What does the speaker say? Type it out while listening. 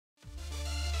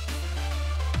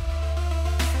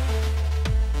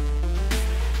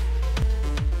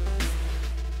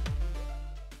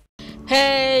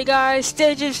Hey guys,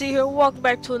 Stages here. Welcome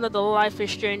back to another Life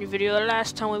is Strange video.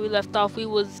 Last time when we left off, we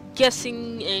was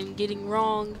guessing and getting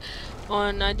wrong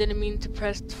on. I didn't mean to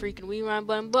press the freaking rewind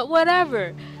button, but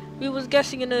whatever. We was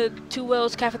guessing in the Two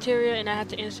Wells cafeteria, and I had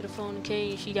to answer the phone. Okay,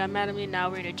 and she got mad at me. Now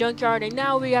we're in a junkyard, and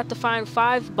now we have to find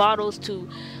 5 bottles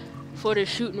for the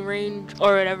shooting range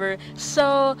or whatever.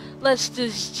 So let's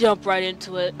just jump right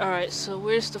into it. All right. So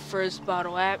where's the first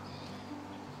bottle at?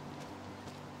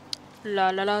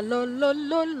 La la la la la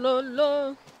la la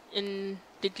la. And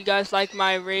did you guys like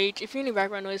my rage? If you're any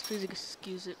background noise, please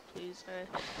excuse it, please.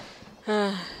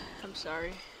 I'm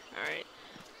sorry. Alright.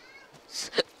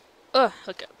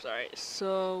 Okay, I'm sorry.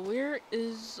 So, where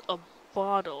is a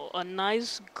bottle? A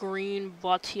nice green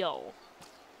bottle.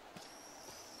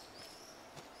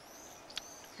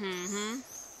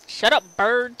 Shut up,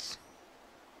 birds.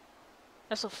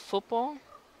 That's a football?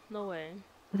 No way.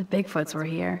 The Bigfoots were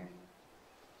here.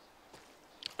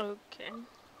 Okay.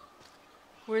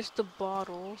 Where's the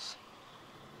bottles?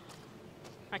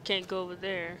 I can't go over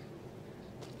there.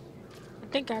 I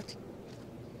think I have to...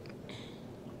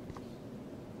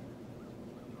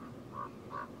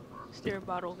 Is there a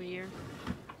bottle over here?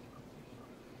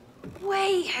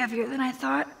 Way heavier than I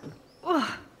thought.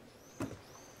 Ugh.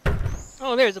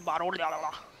 Oh, there's a bottle.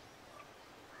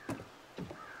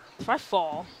 If I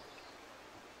fall,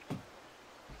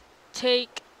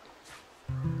 take...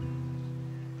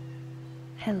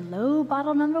 Hello,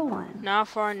 bottle number 1. Now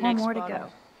for our next more bottle. to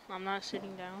go. I'm not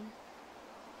sitting down.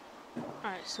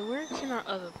 Alright, so where can our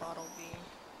other bottle be?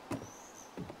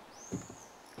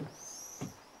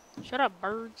 Shut up,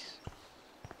 birds.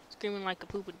 Screaming like a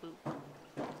poopity poop.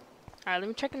 Alright, let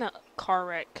me check in the car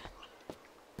wreck.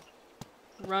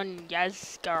 Run,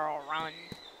 yes, girl, run.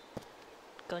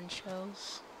 Gun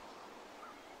shells.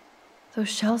 Those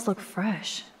shells look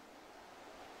fresh.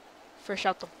 Fresh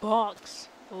out the box.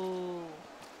 Oh.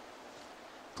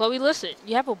 Chloe, listen.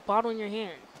 You have a bottle in your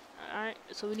hand. Alright,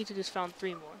 so we need to just found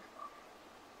 3 more.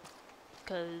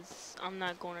 Because I'm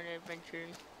not going on an adventure.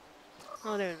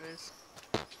 Oh, there it is.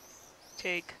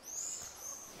 Take.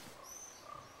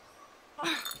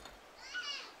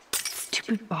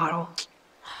 Stupid bottle.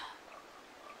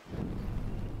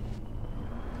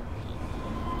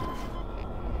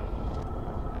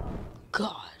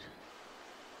 God.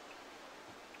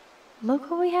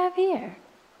 Look what we have here.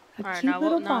 A Alright, cute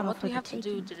little now bottle what for do we the have to do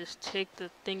taking. to just take the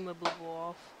thingamabobble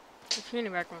off? If you're in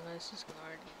the background, this is gonna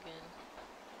already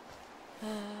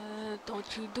begin.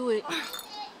 Don't you do it.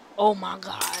 Oh my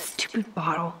god. Stupid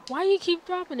bottle. Why you keep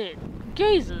dropping it?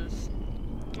 Jesus.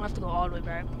 I have to go all the way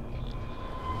back.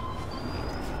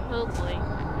 Oh boy.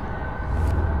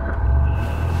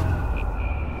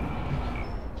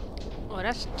 Oh,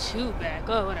 that's 2 back.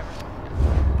 Oh, whatever.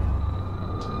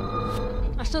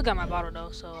 I still got my bottle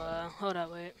though, so hold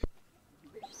up, wait.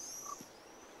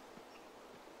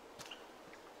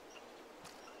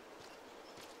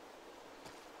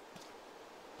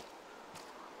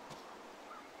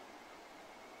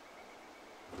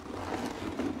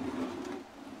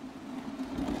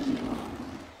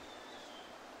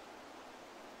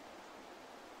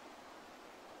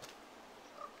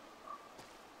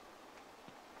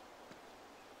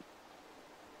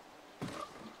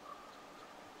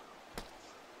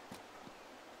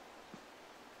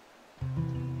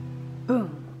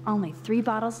 Boom. Only 3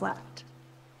 bottles left.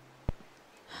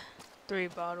 3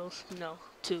 bottles. No,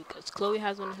 2, because Chloe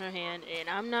has one in her hand, and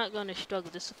I'm not gonna struggle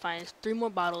just to find 3 more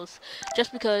bottles,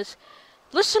 just because.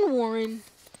 Listen, Warren.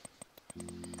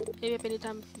 Maybe up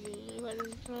anytime if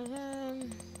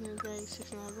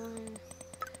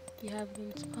you have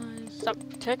any supplies. Stop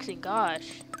texting,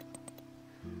 gosh.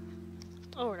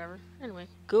 Oh, whatever. Anyway,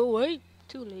 go away.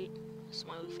 Too late.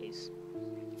 Smiley face.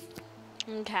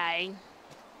 Okay.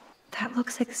 That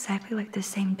looks exactly like the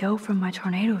same dough from my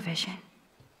tornado vision.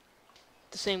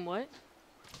 The same what?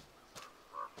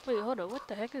 Wait, hold on. What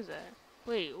the heck is that?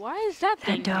 Wait, why is that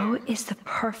thing That dough here? is the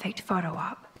perfect photo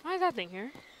op. Why is that thing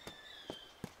here?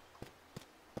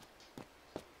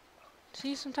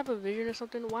 See some type of vision or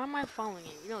something? Why am I following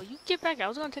you? You know, you get back. I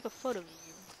was gonna take a photo of you,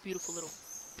 you beautiful little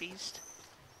beast.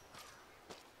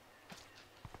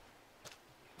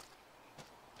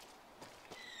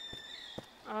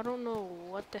 I don't know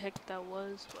what the heck that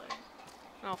was, but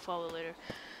I'll follow later.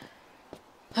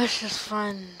 Let's just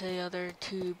find the other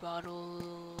 2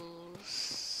 bottles.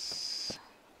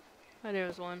 Oh, there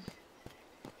was one.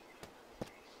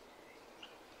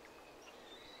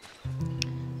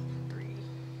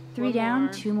 3 One down,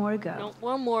 more. 2 more to go. No,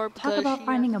 1 more. Talk about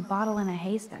finding a bottle in a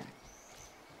haystack.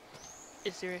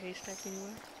 Is there a haystack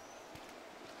anywhere?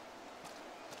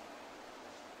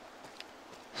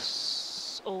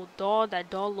 old doll. That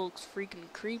doll looks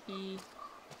freaking creepy.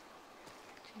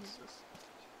 Jesus.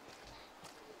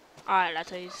 Alright, that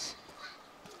tastes.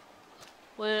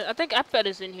 Well, I think Ep.2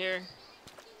 is in here.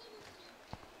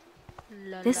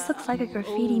 This looks like a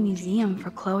graffiti museum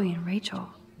for Chloe and Rachel.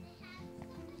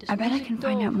 I bet I can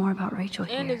find out more about Rachel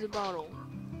here. And there's a bottle.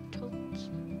 Totes.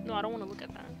 No, I don't want to look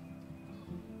at that.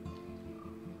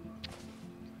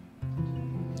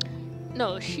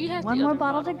 No, she has one the more other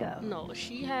bottle to go. No,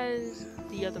 she has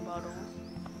the other bottle.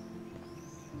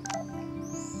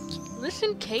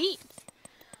 Listen, Kate.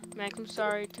 Max, I'm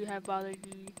sorry to have bothered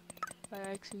you by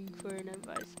asking for an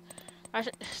advice.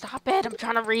 Stop it! I'm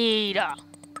trying to read.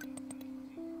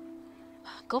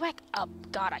 Go back up.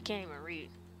 God, I can't even read.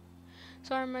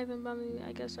 Sorry, Max,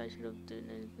 I guess I should have done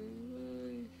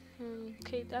anything.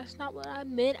 Okay, that's not what I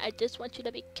meant. I just want you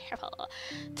to be careful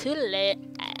to let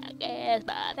I guess.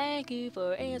 But thank you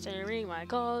for answering my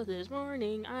call this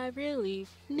morning. I really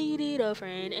needed a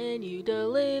friend and you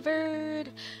delivered.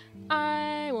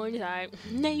 I'm on your side.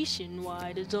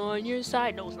 Nationwide is on your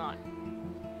side. No, it's not.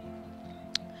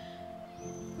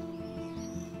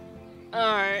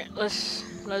 Alright, let's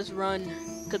run.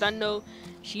 Cause I know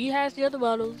she has the other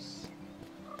bottles.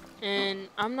 And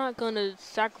I'm not gonna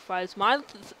sacrifice my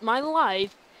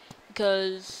life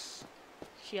because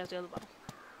she has the other bottle.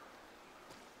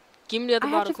 Give me the other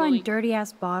bottle, I have to Chloe. find dirty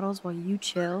ass bottles while you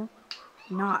chill.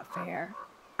 Not fair.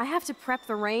 I have to prep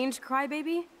the range,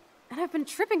 crybaby. And I've been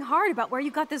tripping hard about where you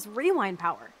got this rewind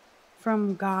power.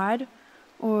 From God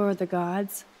or the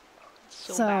gods.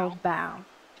 So bow.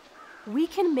 We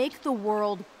can make the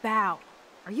world bow.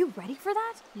 Are you ready for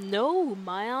that? No,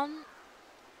 man.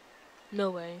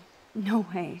 No way. No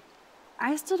way.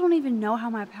 I still don't even know how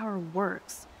my power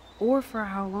works. Or for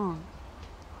how long.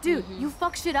 Dude, you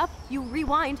fuck shit up, you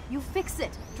rewind, you fix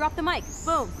it. Drop the mic.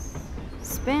 Boom.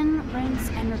 Spin, rinse,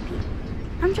 and repeat.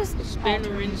 I'm just Spin,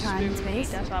 altering rinse, time and spin, space.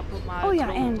 repeat. That's how I put my Oh yeah,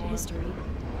 clothes and on. history.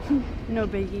 No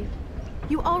biggie.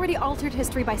 You already altered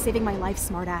history by saving my life,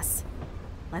 smartass.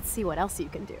 Let's see what else you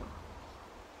can do.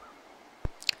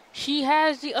 She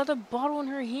has the other bottle in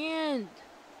her hand.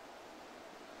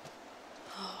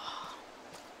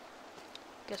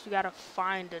 Guess we gotta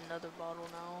find another bottle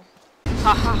now.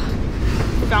 Haha.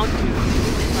 Found you.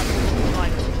 In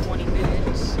like 20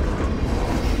 minutes.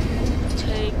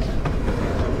 Take.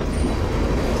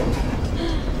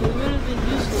 It would have been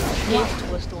useful if it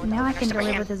was the one Now I that can was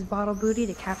deliver this bottle booty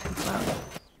to Captain Flo.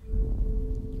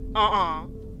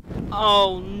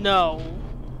 Oh no.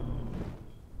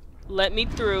 Let me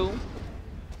through.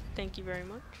 Thank you very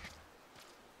much.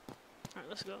 Alright,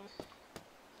 let's go.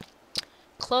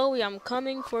 Chloe, I'm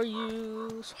coming for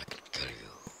you so I can kill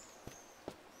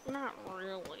you. Not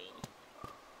really.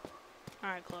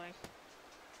 Alright, Chloe.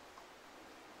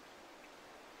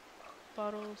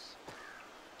 Bottles.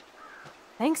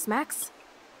 Thanks, Max.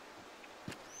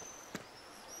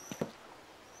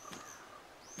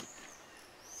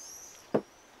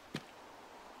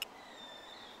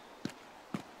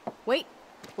 Wait,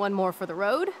 one more for the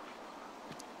road.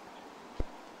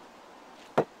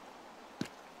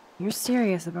 You're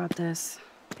serious about this.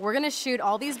 We're gonna shoot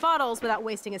all these bottles without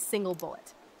wasting a single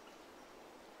bullet.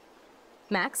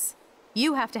 Max,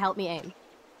 you have to help me aim.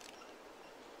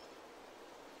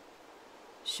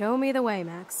 Show me the way,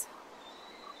 Max.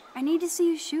 I need to see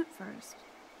you shoot first.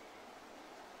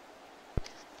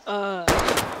 Oh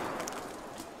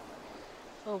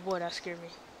boy, that scared me.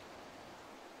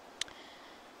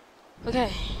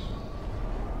 Okay.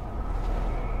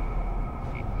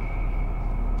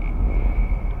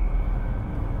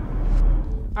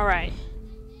 Alright.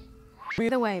 Show me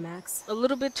the way, Max. A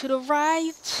little bit to the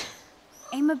right.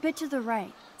 Aim a bit to the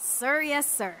right. Sir, yes,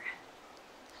 sir.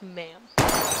 Ma'am.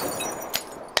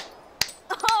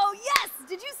 Oh, yes!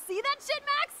 Did you see that shit,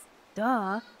 Max?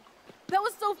 Duh. That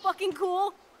was so fucking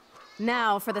cool.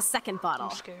 Now for the second bottle.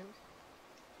 I'm scared.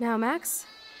 Now, Max,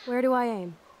 where do I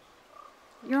aim?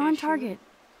 You're Okay, on shoot. target.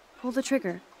 Pull the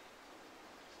trigger.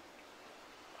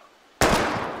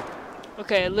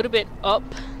 Okay, a little bit up.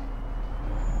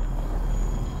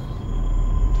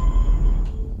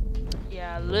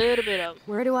 Yeah, a little bit up.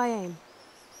 Where do I aim?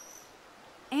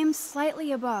 Aim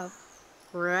slightly above.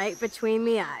 Right between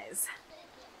the eyes.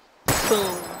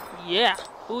 Boom. Yeah.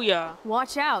 Booyah.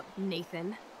 Watch out,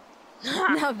 Nathan.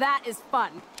 Now that is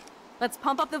fun. Let's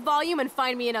pump up the volume and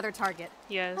find me another target.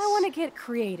 Yes. I want to get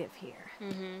creative here.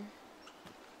 Mm-hmm.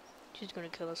 She's gonna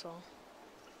kill us all.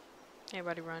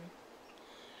 Everybody run.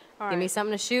 Give me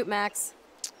something to shoot, Max.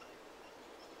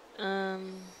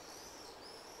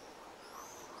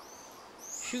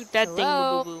 Shoot that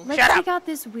Hello? thing, boo boo. Let's Shut take up. out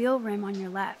this wheel rim on your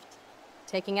left.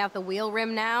 Taking out the wheel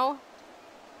rim now.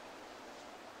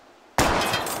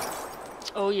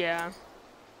 Oh yeah.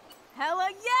 Hella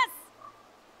yes!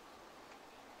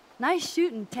 Nice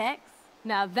shooting, Tex.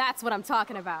 Now that's what I'm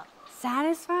talking about.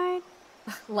 Satisfied?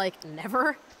 Like,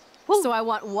 never? Whoa. So I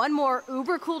want one more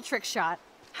uber cool trick shot.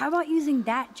 How about using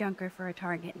that junker for a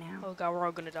target now? Oh god, we're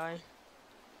all gonna die.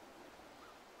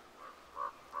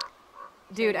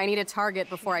 Dude, I need a target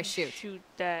before I shoot. Shoot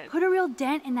that. Put a real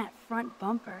dent in that front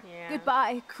bumper. Yeah.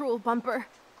 Goodbye, cruel bumper.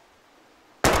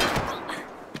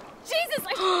 Jesus,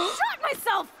 I shot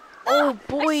myself! Oh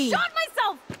boy. I shot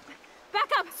myself! Back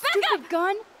up, back Stupid up!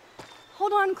 gun.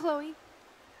 Hold on, Chloe.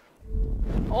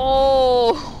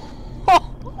 Oh.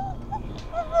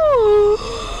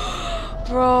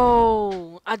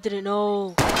 Bro, I didn't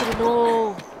know. I didn't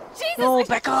know. Jesus, No, I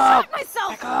back shot up. myself!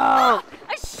 Back up.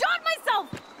 I shot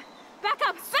myself! Back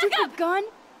up, back Stupid up! gun.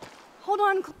 Hold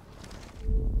on.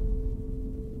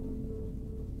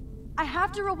 I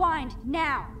have to rewind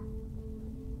now.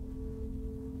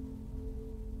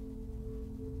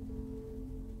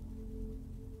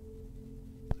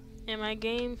 And my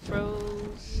game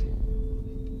froze.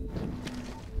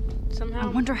 Somehow. I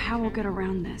wonder how we'll get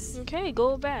around this. Okay,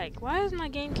 go back. Why does my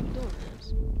game keep doing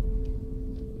this?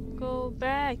 Go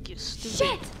back, you stupid.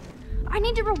 Shit! I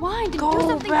need to rewind and do Go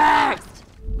something back. fast.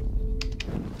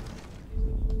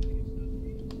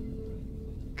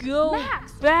 Go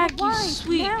Max, back, you rewind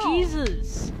sweet now.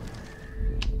 Jesus.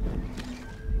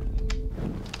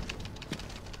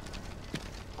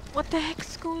 What the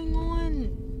heck's going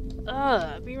on?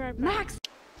 Be right back. Max!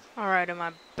 Alright, am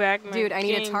I back? My Dude, I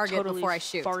need a game target totally before I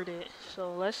shoot. Farted.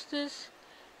 So let's just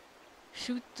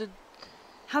shoot the.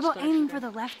 How about Start aiming shooting. for the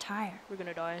left tire? We're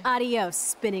gonna die. Adios,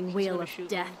 spinning wheel gonna of shoot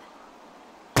death.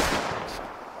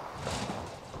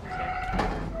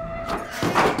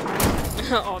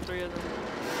 All three of them.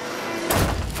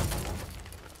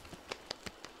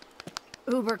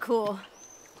 Uber cool.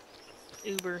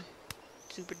 Uber.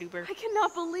 Super duper. I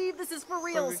cannot believe this is for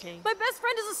reals. Burger King. My best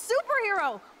friend is a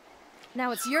superhero.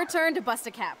 Now it's your turn to bust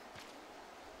a cap.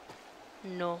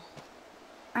 No.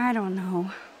 I don't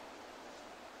know.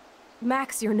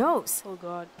 Max, your nose. Oh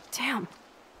god. Damn.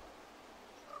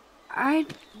 I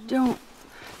don't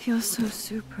feel so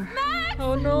super.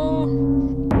 Oh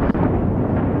no.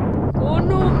 Oh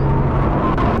no.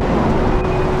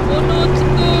 Oh no, it's a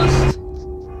ghost.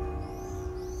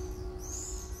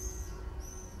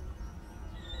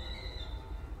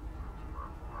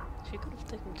 She could have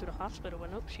taken me to the hospital,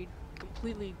 but nope, she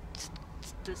completely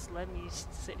just let me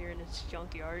sit here in this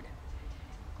junkyard.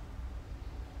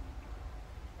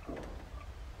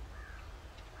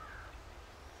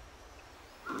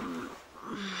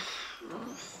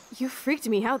 You freaked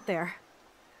me out there.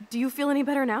 Do you feel any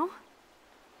better now?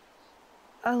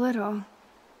 A little.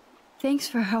 Thanks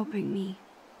for helping me.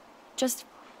 Just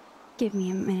give me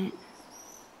a minute.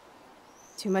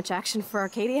 Too much action for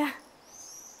Arcadia?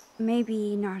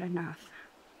 Maybe not enough.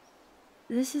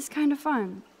 This is kind of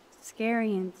fun.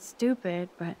 Scary and stupid,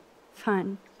 but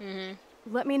fun.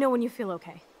 Let me know when you feel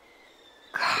okay.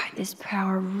 God, this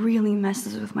power really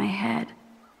messes with my head.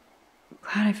 I'm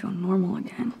glad I feel normal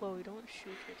again. Chloe, don't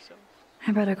shoot yourself.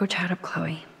 I better go chat up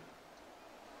Chloe.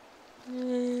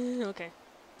 Okay.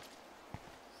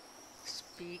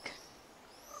 Speak.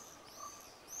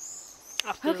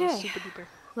 I feel Okay. super duper.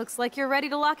 Looks like you're ready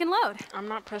to lock and load. I'm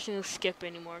not pressing the skip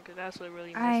anymore because that's what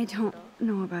really messes I me don't up.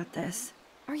 know about this.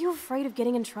 Are you afraid of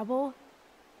getting in trouble?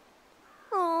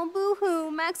 Oh, boo-hoo,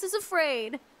 Max is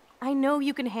afraid. I know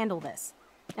you can handle this,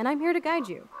 and I'm here to guide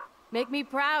you. Make me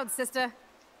proud, sister.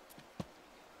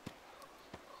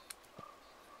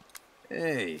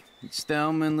 Hey, it's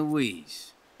Thelma and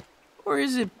Louise. Or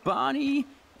is it Bonnie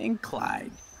and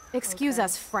Clyde? Excuse Okay.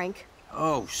 us, Frank.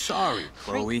 Oh, sorry,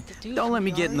 Chloe. the dude Don't let from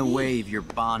me get in the Yarny? way of your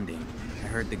bonding. I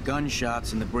heard the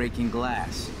gunshots and the breaking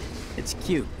glass. It's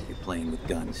cute that you're playing with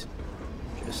guns.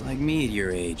 Just like me at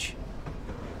your age.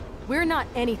 We're not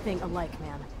anything alike,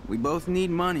 man. We both need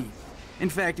money. In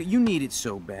fact, you need it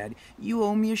so bad, you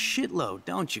owe me a shitload,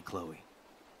 don't you, Chloe?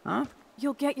 Huh?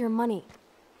 You'll get your money.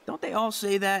 Don't they all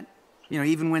say that? You know,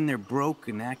 even when they're broke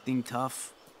and acting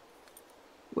tough?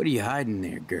 What are you hiding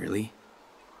there, girlie?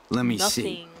 Let me see.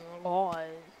 Nothing. Odd.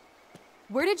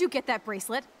 Where did you get that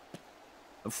bracelet?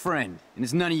 A friend, and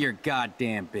it's none of your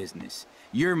goddamn business.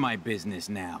 You're my business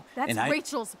now. That's and I...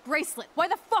 Rachel's bracelet. Why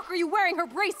the fuck are you wearing her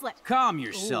bracelet? Calm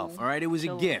yourself, Ooh, all right? It was a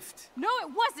kill her. gift. No, it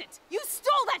wasn't. You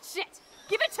stole that shit.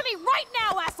 Give it to me right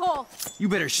now, asshole. You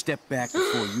better step back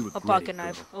before you regret A pocket it,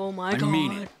 knife. girl. Oh my I god.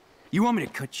 mean it. You want me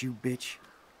to cut you, bitch?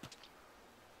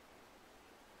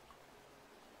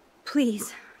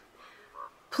 Please.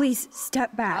 Please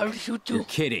step back. I'll shoot You're you.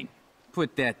 kidding.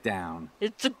 Put that down.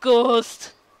 It's a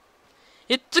ghost.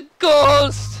 It's a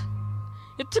ghost.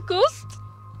 It's a ghost.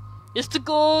 It's the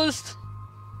ghost.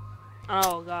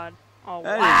 Oh god. Oh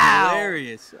That wow. is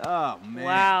hilarious. Oh man.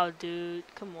 Wow, dude.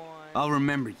 Come on. I'll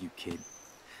remember you, kid.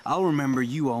 I'll remember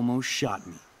you almost shot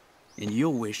me. And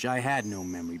you'll wish I had no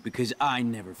memory because I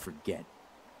never forget.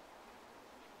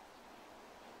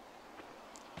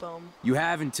 Boom. You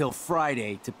have until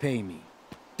Friday to pay me.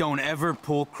 Don't ever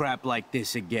pull crap like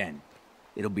this again.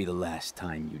 It'll be the last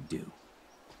time you do.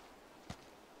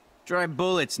 Try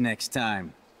bullets next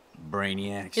time,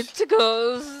 brainiacs. It's a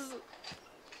ghost.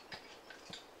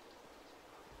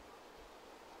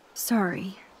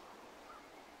 Sorry.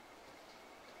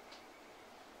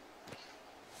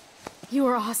 You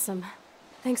were awesome.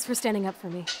 Thanks for standing up for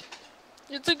me.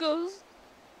 It's a ghost.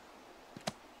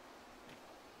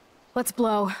 Let's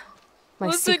blow. My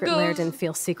What's a secret lair ghost? didn't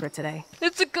feel secret today.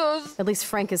 It's a ghost. At least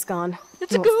Frank is gone.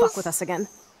 It's He a won't ghost. fuck with us again.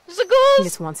 It's a He ghost.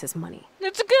 just wants his money.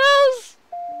 It's a ghost.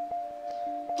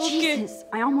 Okay. Jesus,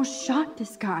 I almost shot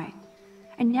this guy.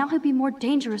 And now he'll be more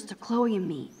dangerous to Chloe and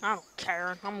me. I don't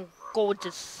care. I'm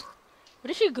gorgeous. Where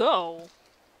did she go?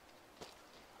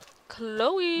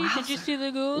 Chloe, did you Wowzer. see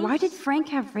the ghost? Why did Frank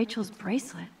have Rachel's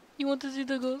bracelet? You want to see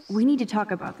the ghost? We need to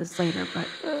talk about this later, but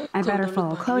I better Chloe,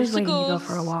 follow. Chloe's it's a waiting to go ghost.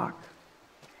 for a walk.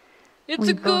 It's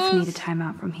We a both need a ghost.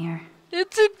 timeout from here.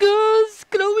 It's a ghost.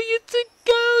 Chloe, it's a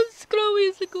ghost. Chloe,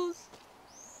 it's a ghost.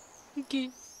 Okay.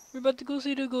 We're about to go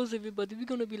see the ghost, everybody. We're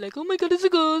gonna be like, oh my god, it's a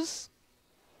ghost.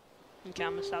 Okay,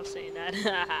 I'm gonna stop saying that.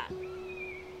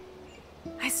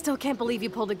 I still can't believe you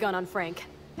pulled a gun on Frank.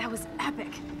 That was epic.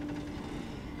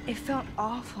 It felt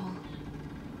awful.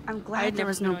 I'm I'd glad there never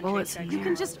was no been on bullets train in tracks. You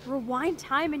there. can just rewind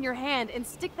time in your hand and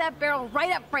stick that barrel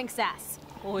right up Frank's ass.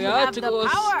 Oh You yeah, have it's a the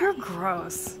ghost. power. You're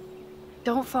gross.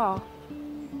 Don't fall.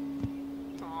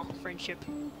 Aw, friendship.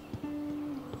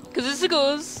 Cause it's a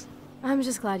ghost. I'm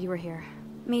just glad you were here.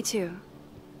 Me too.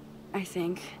 I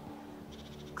think.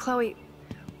 Chloe,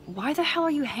 why the hell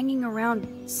are you hanging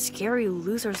around scary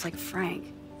losers like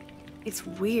Frank? It's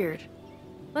weird.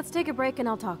 Let's take a break and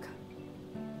I'll talk.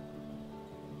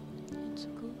 It's a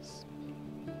ghost.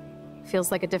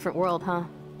 Feels like a different world, huh?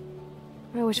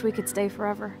 I wish we could stay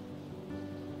forever.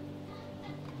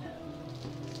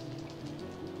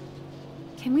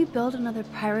 Can we build another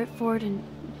pirate fort and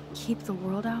keep the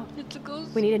world out? It's a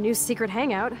ghost. We need a new secret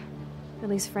hangout. At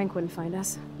least Frank wouldn't find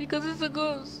us. Because it's a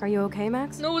ghost. Are you okay,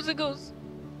 Max? No, it's a ghost.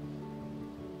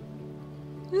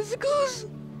 It's a ghost.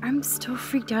 I'm still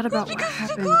freaked out about what Because it's a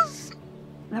happened. ghost.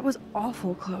 That was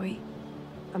awful, Chloe.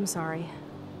 I'm sorry.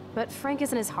 But Frank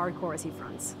isn't as hardcore as he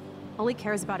fronts. All he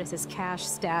cares about is his cash,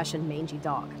 stash, and mangy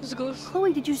dog. It's a ghost.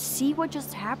 Chloe, did you see what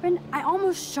just happened? I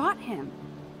almost shot him.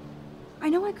 I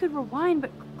know I could rewind,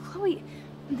 but Chloe,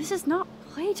 this is not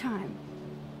playtime.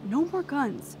 No more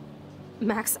guns.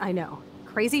 Max, I know.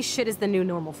 Crazy shit is the new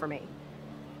normal for me.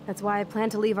 That's why I plan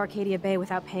to leave Arcadia Bay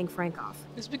without paying Frank off.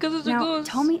 It's because it's a Now,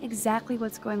 ghost. tell me exactly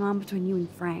what's going on between you and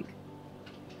Frank.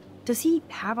 Does he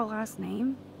have a last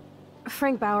name?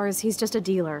 Frank Bowers, he's just a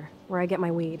dealer, where I get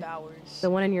my weed. Bowers. The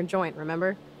one in your joint,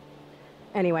 remember?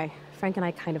 Anyway, Frank and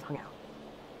I kind of hung out.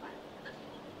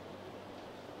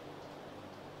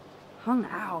 Hung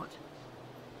out?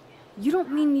 You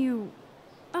don't mean you...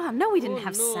 No, we didn't Oh,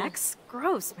 have no. sex.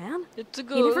 Gross, man. It's a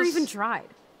ghost. He never even tried.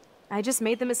 I just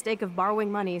made the mistake of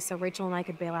borrowing money so Rachel and I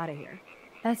could bail out of here.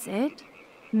 That's it?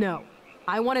 No.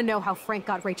 I want to know how Frank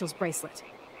got Rachel's bracelet.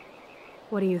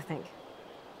 What do you think?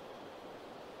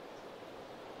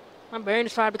 My brain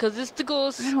is fried because it's the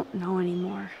ghost. I don't know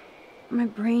anymore. My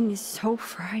brain is so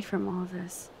fried from all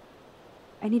this.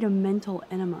 I need a mental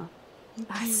enema.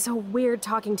 It's so weird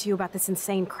talking to you about this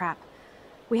insane crap.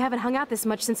 We haven't hung out this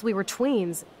much since we were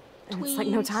tweens. And it's like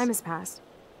no Tweens. time has passed.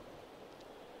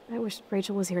 I wish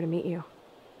Rachel was here to meet you.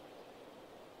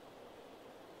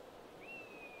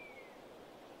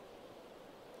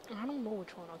 I don't know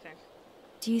which one. Okay.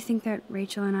 Do you think that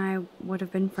Rachel and I would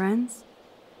have been friends?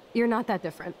 You're not that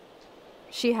different.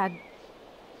 She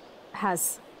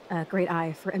has a great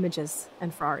eye for images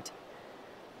and for art.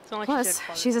 It's not like Plus,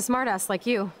 she she's a smartass like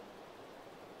you.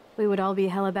 We would all be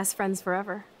hella best friends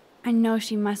forever. I know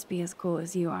she must be as cool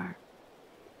as you are.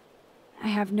 I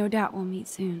have no doubt we'll meet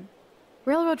soon.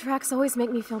 Railroad tracks always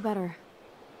make me feel better.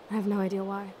 I have no idea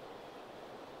why.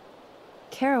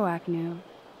 Kerouac knew.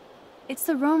 It's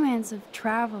the romance of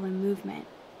travel and movement.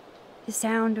 The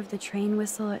sound of the train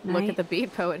whistle at night. Look at the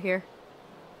beat poet here.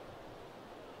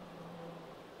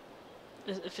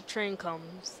 If a train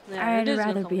comes, yeah, I'd it is gonna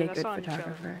rather come, be a yeah, I good saw it in the show.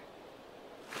 photographer.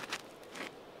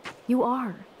 You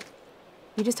are.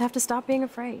 You just have to stop being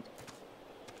afraid.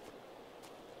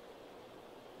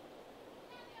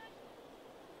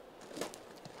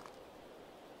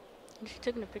 What's she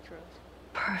taking a picture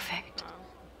of? Perfect. Oh.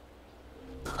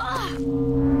 Oh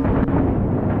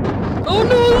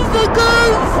no, it's the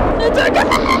ghost! It's a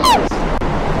ghost!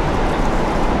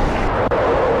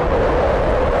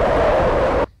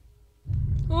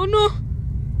 Oh no!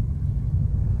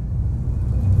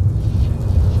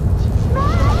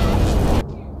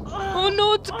 Oh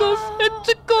no, it's a ghost! It's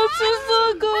a ghost! It's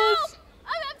a ghost!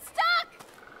 I'm stuck!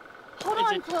 Hold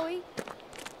on, Chloe.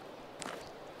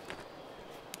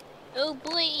 Oh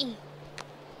boy!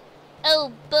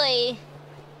 Oh boy!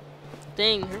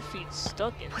 Dang, her feet's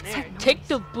stuck in What's there. that Take noise?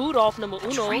 the boot off, number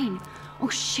uno. Train. Oh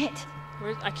shit.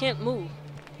 I can't move.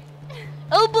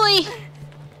 Oh boy!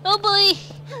 Oh boy!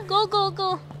 Go, go,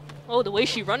 go! Oh, the way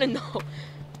she running though.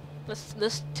 Let's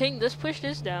push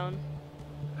this down.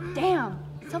 Damn,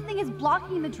 something is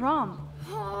blocking the drum.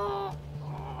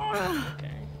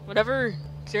 Okay. Whatever.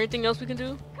 Is there anything else we can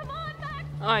do? Come on, Max!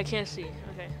 Oh, I can't see.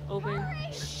 Okay. Open.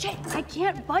 Shit, I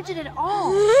can't budge it at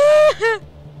all.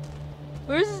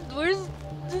 Where's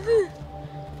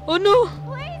Oh no!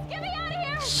 Please, get me out of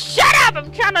here! Shut up!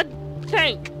 I'm trying to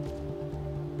tank.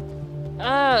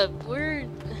 Where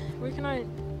can I?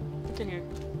 What's in here?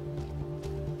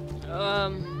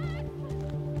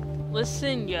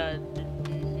 Listen, yeah.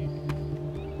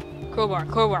 Crowbar.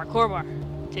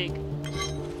 Take.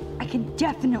 I can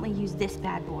definitely use this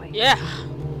bad boy. Yeah.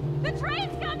 The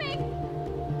train's coming!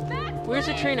 Max, Where's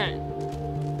the please! train at?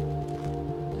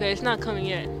 Okay, it's not coming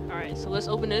yet. Alright, so let's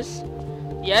open this.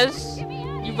 Yes?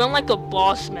 You run like a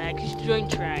boss, Max. You should join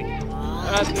track.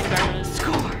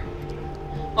 Score.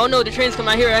 Oh no, the train's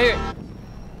coming. I hear it.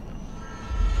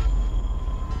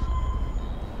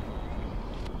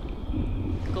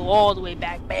 Go all the way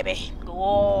back, baby. Go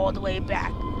all the way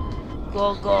back.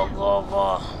 Go.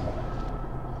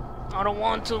 I don't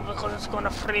want to because it's gonna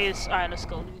freeze. Alright, let's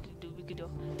go. We can do.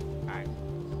 Alright.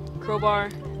 Crowbar.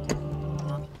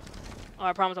 Oh,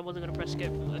 I promise I wasn't gonna press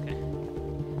skip. Okay.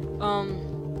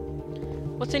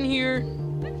 What's in here?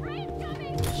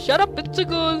 Shut up, it's a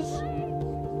ghost.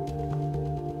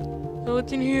 Oh,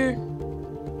 what's in here?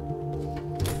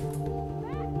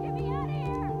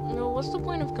 No, what's the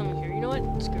point of coming here? You know what?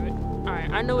 Screw it. Alright,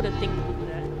 I know what a thing will do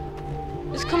that.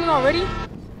 It's coming already?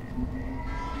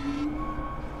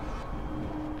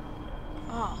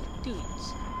 Oh,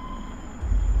 dudes.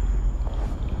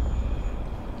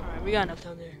 Alright, we got enough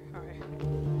down there. Alright.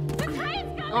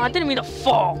 Oh, I didn't mean to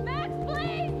fall.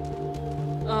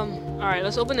 Alright,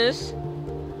 let's open this.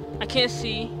 I can't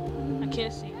see.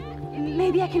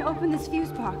 Maybe I can open this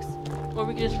fuse box. Or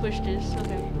we can just push this.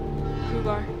 Okay.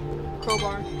 Crowbar. I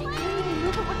can't even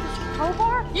move it with this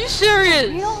crowbar? You serious?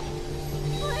 Real?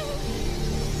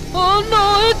 Oh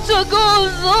no, it's a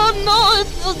ghost! Oh no,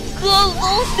 it's a ghost!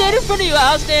 I'll stand in front of you.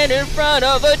 I'll stand in front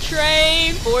of a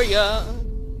train for ya.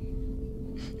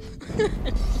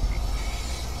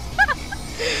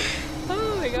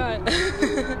 Oh my god.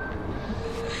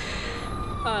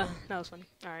 That was funny.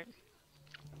 Alright.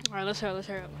 Alright, let's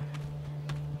hurry up.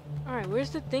 Alright, where's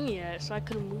the thingy at? So I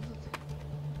couldn't move it.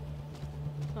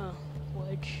 Oh,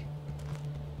 wedge.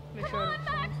 Make sure I don't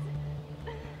fall.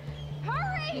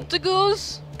 Hurry! It's a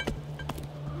ghost!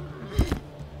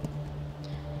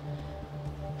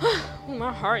 Ooh,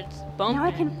 my heart's bumping. Now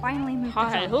I can finally move the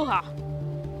Hi, drum. hoo-ha.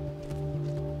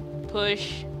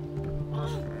 Push.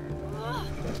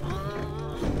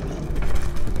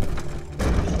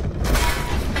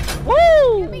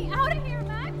 Woo! Get me out of here,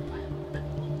 Max!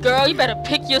 Girl, you better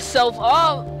pick yourself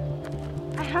up.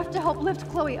 I have to help lift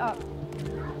Chloe up.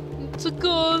 It's a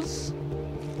ghost.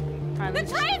 Alright, The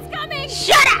train's coming!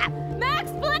 shut up! Max,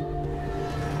 please!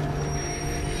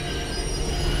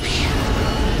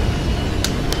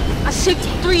 I saved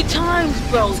you 3 times,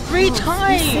 bro. 3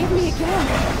 times. Save me again.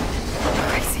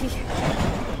 Crazy.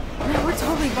 Now we're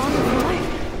totally bonded for life.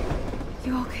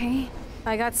 You okay?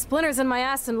 I got splinters in my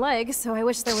ass and leg, so I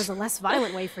wish there was a less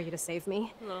violent way for you to save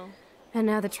me. Hello. And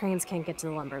now the trains can't get to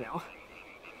the lumber mill.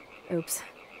 Oops.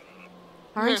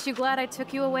 Aren't you glad I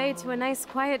took you away to a nice,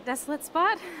 quiet, desolate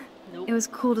spot? Nope. It was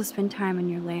cool to spend time in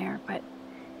your lair, but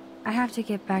I have to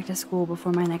get back to school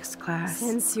before my next class.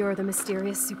 Since you're the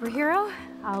mysterious superhero,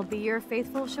 I'll be your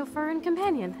faithful chauffeur and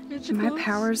companion. It's a My ghost.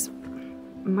 powers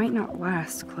might not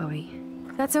last, Chloe.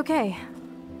 That's okay.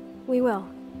 We will.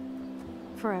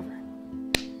 Forever.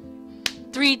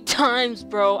 3 times,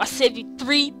 bro. I saved you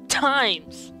 3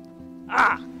 times.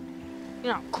 Ah. You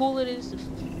know how cool it is?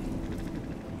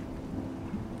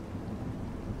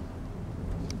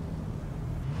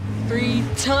 3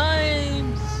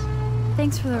 times.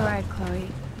 Thanks for the ride, Chloe.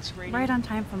 It's raining. Right on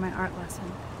time for my art lesson.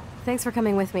 Thanks for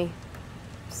coming with me.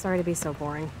 Sorry to be so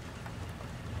boring.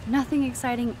 Nothing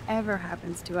exciting ever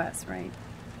happens to us, right?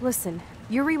 Listen,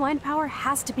 your rewind power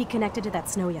has to be connected to that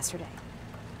snow yesterday.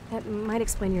 That might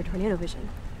explain your tornado vision.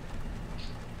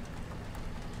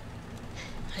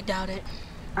 I doubt it.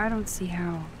 I don't see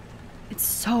how. It's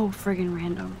so friggin'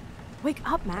 random. Wake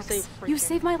up, Max. Say You freaking.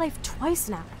 saved my life twice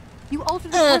now. You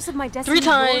altered the course of my destiny, 3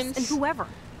 times. yours, and whoever.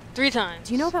 3 times.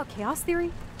 Do you know about chaos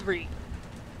theory? 3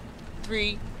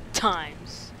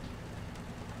 times.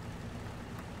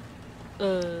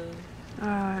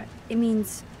 It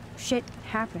means shit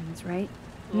happens, right?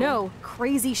 No,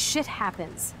 crazy shit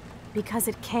happens. Because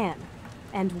it can.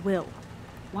 And will.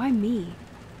 Why me?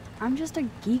 I'm just a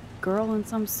geek girl in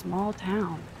some small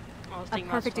town. A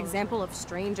perfect example of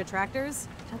strange attractors?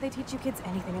 Don't they teach you kids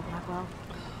anything at Blackwell?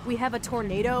 We have a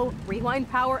tornado, rewind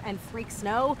power, and freak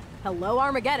snow. Hello,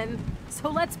 Armageddon. So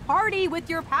let's party with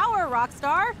your power,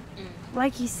 Rockstar!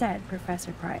 Like he said,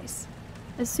 Professor Price,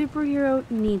 a superhero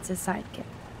needs a sidekick.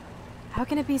 How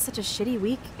can it be such a shitty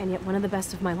week and yet one of the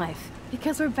best of my life?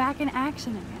 Because we're back in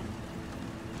action again.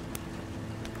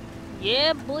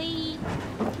 Yeah, boy. We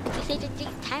said it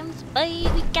 6 times, boy.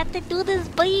 We got to do this,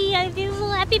 boy. I feel so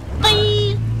happy,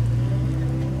 boy.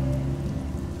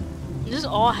 This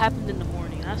all happened in the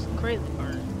morning. That's the crazy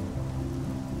part.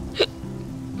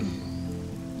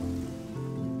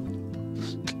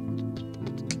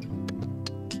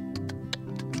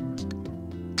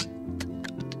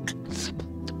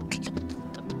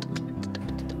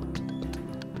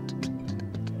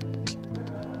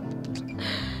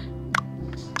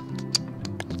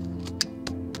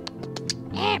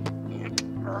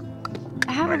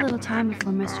 I have a little time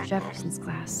before Mr. Jefferson's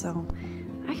class, so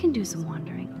I can do some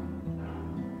wandering.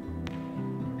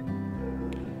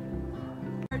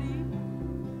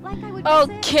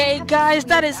 Okay, guys,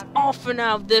 that is all for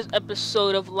now of this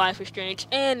episode of Life is Strange.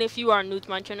 And if you are new to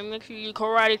my channel, make sure you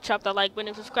karate chop that like button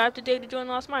and subscribe today to join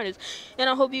Lost Miners. And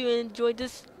I hope you enjoyed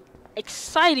this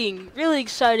exciting, really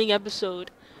exciting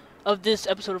episode of this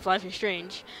episode of Life is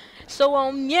Strange.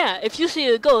 So, yeah, if you see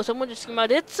a ghost, I'm gonna scream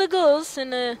out, "It's a ghost!"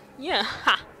 And, yeah,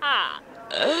 ha ha.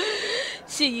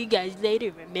 See you guys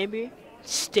later, remember?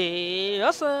 Stay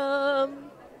awesome!